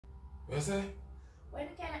What you say? When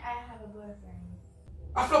can I have a boyfriend?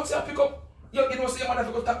 I flux you pick up. You know say your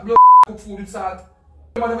mother go stop blow cook food with salt.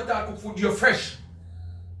 Your mother better cook food, you're fresh.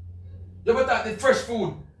 You better the fresh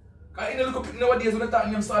food. Cause in the look nowadays when they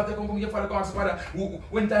talk them salt, they come from your father comes father.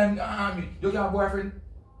 When time you can have a boyfriend.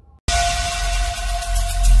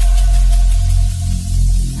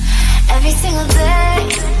 Every single day,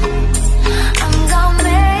 I'm gonna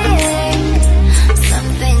make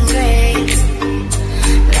something great.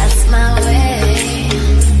 That's my way.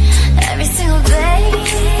 Every single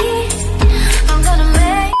day, I'm gonna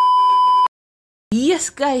make. Yes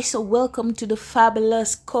guys, so welcome to the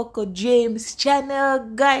fabulous Coco James channel.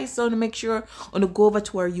 Guys, so make sure to go over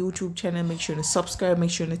to our YouTube channel, make sure to subscribe,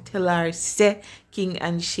 make sure to tell her say King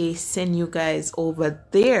and Shay send you guys over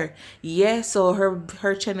there. Yeah, so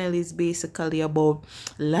her channel is basically about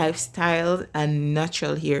lifestyle and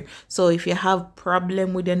natural hair. So if you have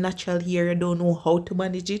problem with your natural hair, you don't know how to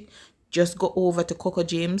manage it, just go over to Coco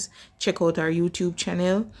James, check out our YouTube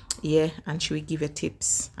channel, yeah, and she will give you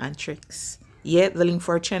tips and tricks. Yeah, the link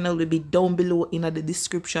for our channel will be down below in the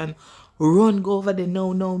description. Run, go over there.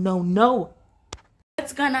 No.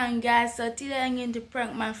 What's going on, guys? So today I'm going to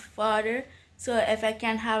prank my father. So if I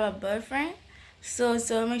can have a boyfriend. So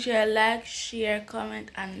make sure you like, share,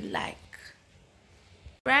 comment, and like.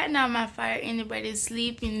 Right now my father in the bed is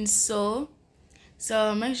sleeping, so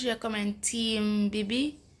make sure you comment Team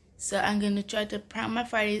Bibi. So I'm going to try to prank my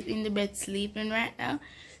father. He's in the bed sleeping right now.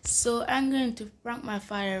 So I'm going to prank my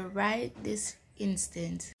father right this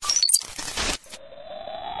instant.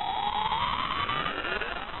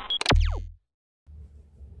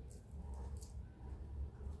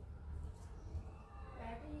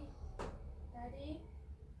 Daddy?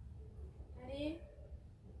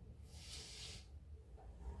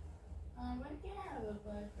 When can I have a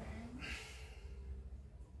boyfriend?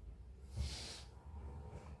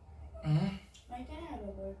 When can I have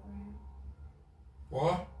a boyfriend?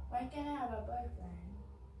 What? When can I have a boyfriend?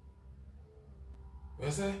 What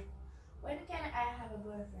you say? When can I have a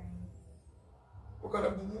boyfriend? What kind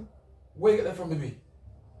of where you get that from, baby?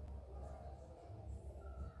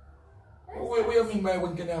 What you mean by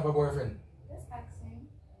when can you have a boyfriend? Just asking.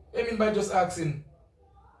 What you mean by just asking?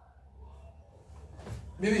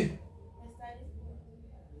 Baby, Yes, Daddy.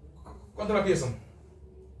 come to the place.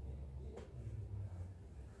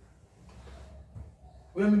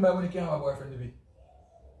 What you mean by when you can have a boyfriend, baby?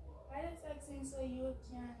 Why just asking so you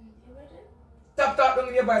can deal with it? Stop talking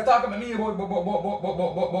to me about talking to me about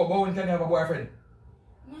when can you have a boyfriend?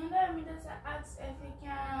 No, let me just ask if you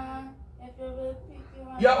can, if you will pick you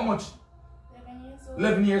up. Yeah, how much? 11 years old.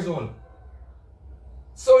 11 years old.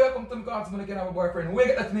 So you come to me ask me when you can have a boyfriend. Where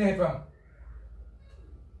you get that in your head from?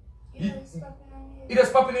 You just popping on me. It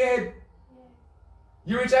just pop in your head. Yeah.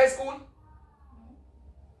 You reach high school?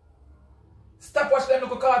 Stop watching them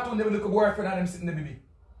look cartoon, them look boyfriend and them sitting there, baby.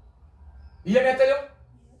 You hear me I tell you?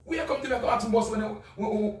 When you come to me ask me boss when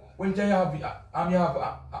can you have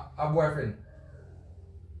a boyfriend?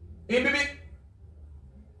 Hey, baby?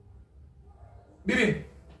 Baby?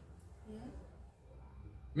 Yeah.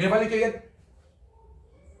 Me never lick you yet?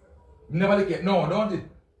 Never lick yet? No, don't it?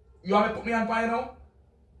 You want me to put me on fire now?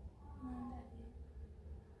 No,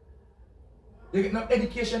 Daddy. You get no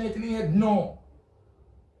education yet in your head? No.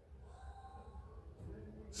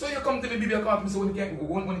 So you come to me, baby, you call me so when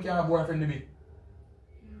you can have a boyfriend, baby.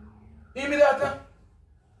 Hear me that?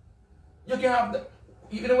 You can have that.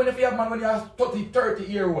 Even when you have man when you are 30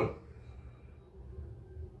 year old.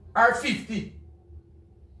 Or 50.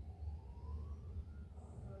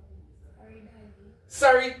 Sorry, Daddy. Sorry?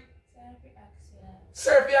 Sorry for asking that.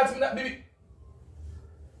 Sorry if you ask me that, baby.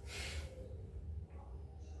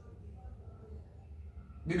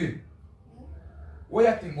 Baby. Yeah? What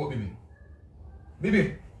you think about baby?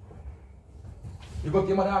 Baby. You got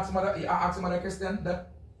your mother ask your mother question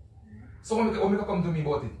that? So when you come to me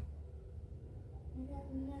about it?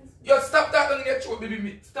 You stop talking in your throat,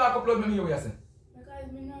 baby. Start upload me here, what you saying?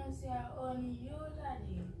 Because me know say only you,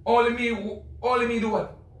 Daddy. Only me do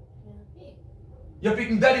what? Yeah, pick. You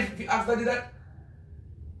picking daddy if you ask daddy that?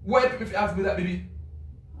 Why you pick me if you ask me that, baby?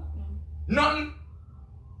 Nothing?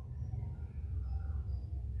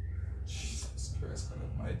 Jesus Christ, God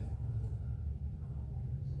Almighty.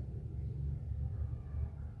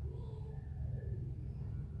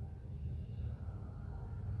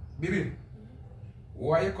 Baby,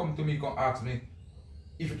 why you come to me come ask me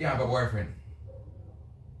if you can have a boyfriend?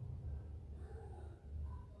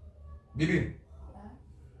 Baby, Yeah?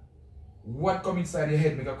 what come inside your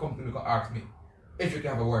head make you come to me come ask me if you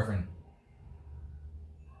can have a boyfriend?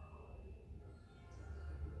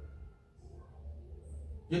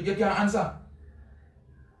 You can't answer.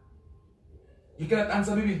 You cannot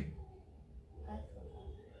answer, baby.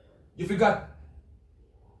 You forgot.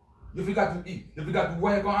 You forgot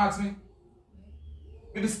why you gonna ask me?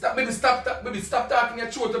 Baby, stop talking your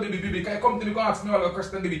throat, baby. Can you come to me and ask me all the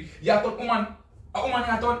question, baby? You are a woman. A woman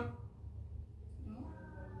you are done.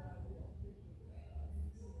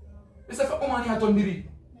 You say for a woman you are done, baby.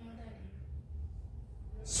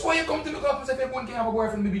 So why you come to me and say if you can have a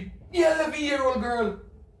boyfriend, baby? You're an 11-year-old girl.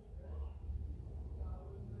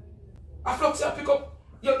 A flux you pick up.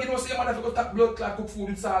 You know say your mother have to tap blood clot cook food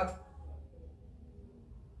with salt.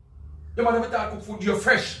 Your mother have to cook food, you're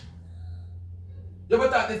fresh. You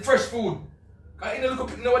have to eat fresh food. Because in the look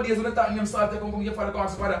up nowadays when you talk them salt, you come from your father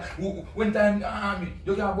comes father. When time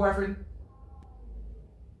you can have a boyfriend.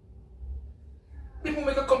 People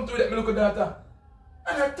make you come through that me look at daughter.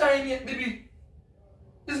 And not time yet, baby.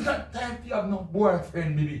 It's not time to have no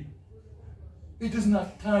boyfriend, baby. It is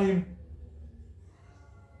not time.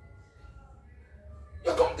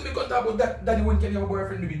 You come to me and talk about that daddy when can you have a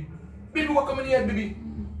boyfriend, baby? Baby, what come in here, baby?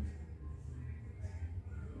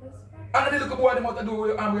 And then the little boy them out to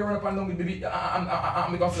do I'm going to run up and down with baby.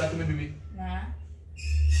 I'm going to fly to me, baby. Nah.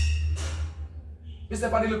 You say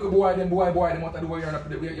for the little boy them out to do what your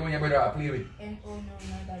brother play with. Oh no,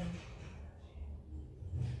 not that.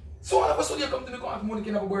 So all of a sudden you come to me and ask me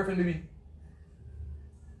can have a boyfriend, baby.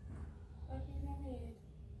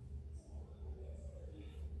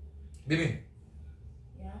 Baby.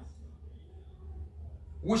 Yeah.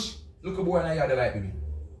 Which little boy in the yard like, baby?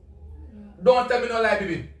 Don't tell me no lie,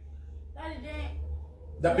 baby.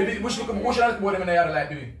 That baby, which little boy in the yard like,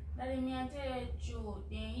 baby? Daddy, me I tell you the truth.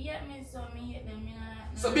 Then you hate me so me hate them.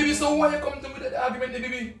 So baby, so why you come to me with that argument,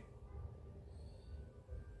 baby?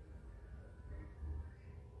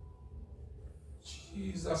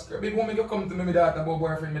 Jesus Christ, baby, why make you come to me with that about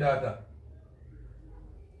boyfriend, with that?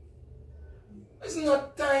 It's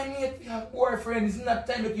not time yet to have boyfriend. It's not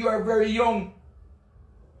time yet. You are very young.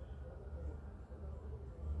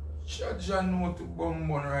 John know to bun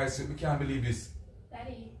rice. We can't believe this.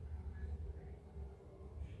 Daddy.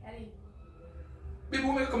 Baby,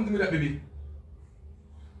 why make you come to me with that, baby?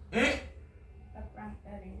 Eh? A prank,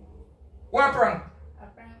 Daddy. What prank? A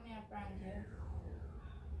prank, yeah.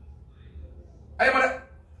 Hey, mother.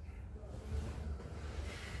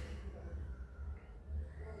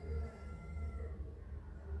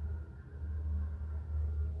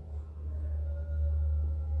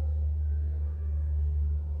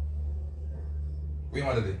 What your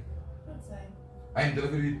mother did? Outside. I am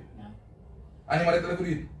telling you. No. And your mother telling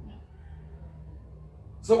you. No.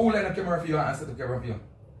 So who line a camera for you and set up camera for you?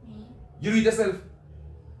 Me? You do it yourself.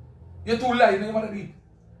 You're too light, no your mother do it.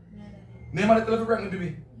 No, Daddy. No your mother tell you to prank me,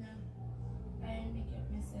 baby. No. I make up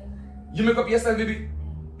myself. You make up yourself, baby.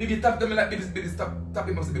 Baby, tap them like baby, stop, tap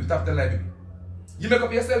him up, baby, tap the light, baby. You make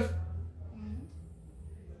up yourself.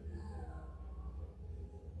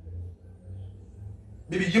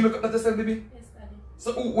 Baby, you make up that yourself, baby. Yes, Daddy.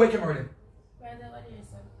 So who where camera then? Right over there,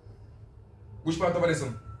 son. Which part of this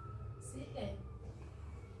one? See there.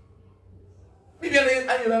 Baby,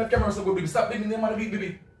 I need a camera so good, baby. Stop baby, name on the beat,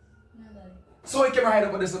 baby. No, Daddy. So why camera hide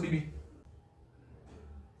up this one, baby?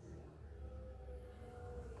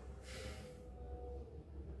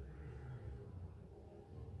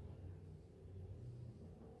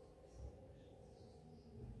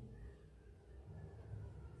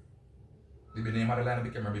 Baby, name on the line of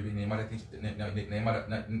the camera, baby. Name on the teach, name on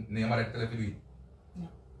the telephone. No.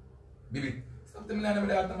 Baby, stop telling me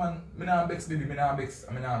that, man. Me nah vex, baby. Me nah vex.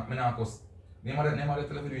 Me nah cuss. Name on the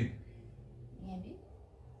telephone. Maybe.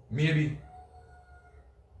 Maybe.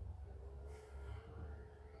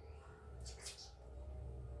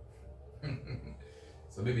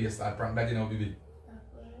 So baby, you start prank daddy now, baby.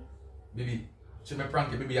 Okay. Baby, should me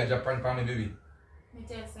prank you, baby? You just prank for me, baby. Me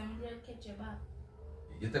tell you something, they'll catch you back.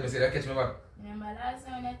 You tell me say that catch me back. Remember last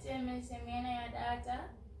time when you tell me, say me and your daughter?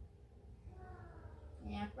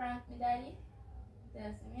 You prank me, Daddy? Tell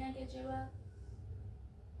us, me and catch you back.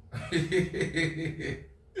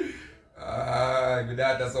 Ah, my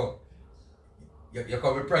daughter, so. You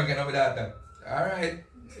come with pranking on my daughter. Alright.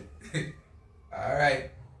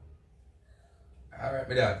 Alright. Alright,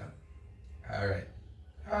 my daughter. Alright.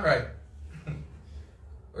 Alright.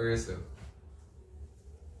 Worry yourself.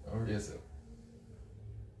 Don't worry yourself.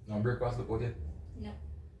 No breakfast in the boat yet? No.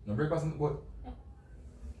 No breakfast in the boat?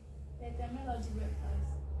 They tell me about the breakfast.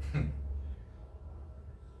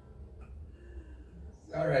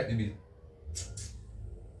 It's alright, baby.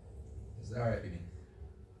 It's alright, baby.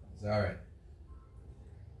 It's alright.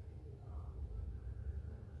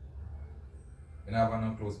 You don't have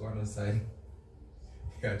no clothes, go on the side.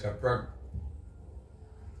 You got your prank.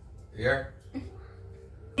 Here?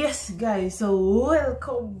 Yes Yes, guys, so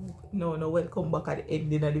welcome. No, welcome back at the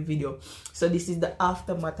ending of the video. So this is the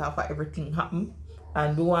aftermath of everything happened.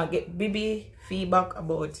 And we want to get Bibi feedback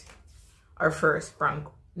about our first prank.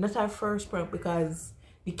 Not our first prank because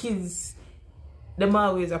the kids, them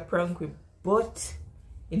always a prank with, but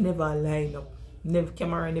it never line up.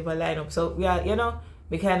 Camera never line up. So we are, you know,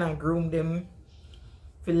 we kind of groom them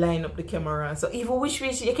to line up the camera. So even wish,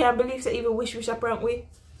 you can't believe that even wish a prank with.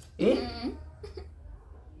 Yeah?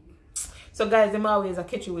 So guys, them always a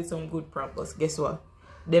catch you with some good prank, but guess what?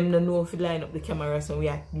 Them don't know if you line up the camera, so we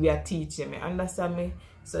are teaching me. Understand me?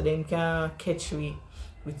 So them can catch me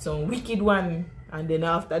with some wicked one, and then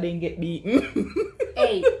after they get beaten.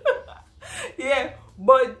 Hey. Yeah,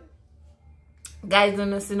 but guys,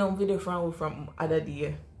 don't see no video from other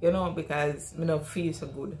day, you know, because me don't feel so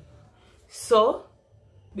good. So,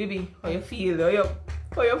 baby, how you feel?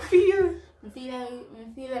 How you feel? I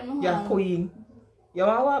feel like my You're queen. You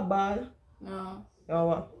want what, ball? No. You want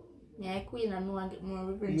what? Yeah, queen and no one get more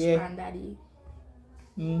revenge from daddy.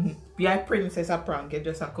 Be a princess a prank, you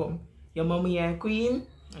just a come. Your mommy a queen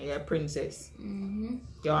and you're a princess. You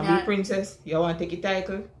want to be princess? You want to take a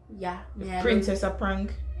title? Yeah. Princess a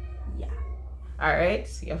prank? Yeah. Alright,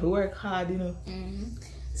 so you have to work hard, you know.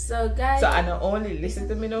 So guys. So I not only listen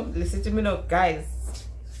to me now, guys.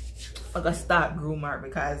 I'm gonna start groom her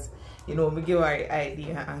because you know we give her an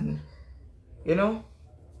idea and you know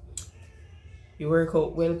you work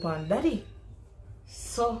out well upon daddy.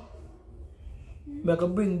 So I'm gonna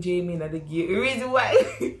bring Jamie in the game. The reason why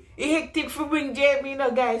it's hectic for bring Jamie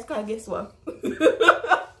in, guys, because guess what?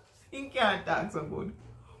 He can't talk so good.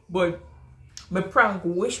 But my prank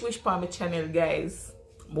wish on my channel, guys.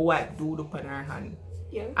 My wife do the on her hand.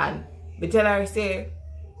 Yeah. And me tell her say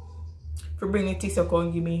for bring a tissue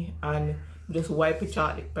come give me and just wipe a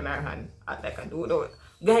chocolate on her hand. And like I do it.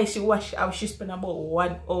 Guys, she spent about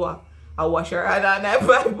 1 hour. I wash her hand and I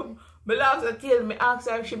vibe. Me laugh to tell me, ask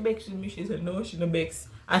her if she bakes with me. She said no, she no bakes.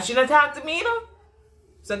 And she not talk to me, you know.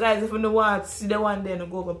 So guys, if you don't want to see the one then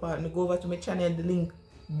go over to my channel, the link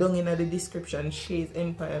down in the description. Shay's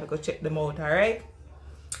Empire, go check them out, alright?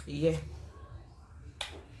 Yeah.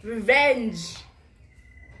 Revenge.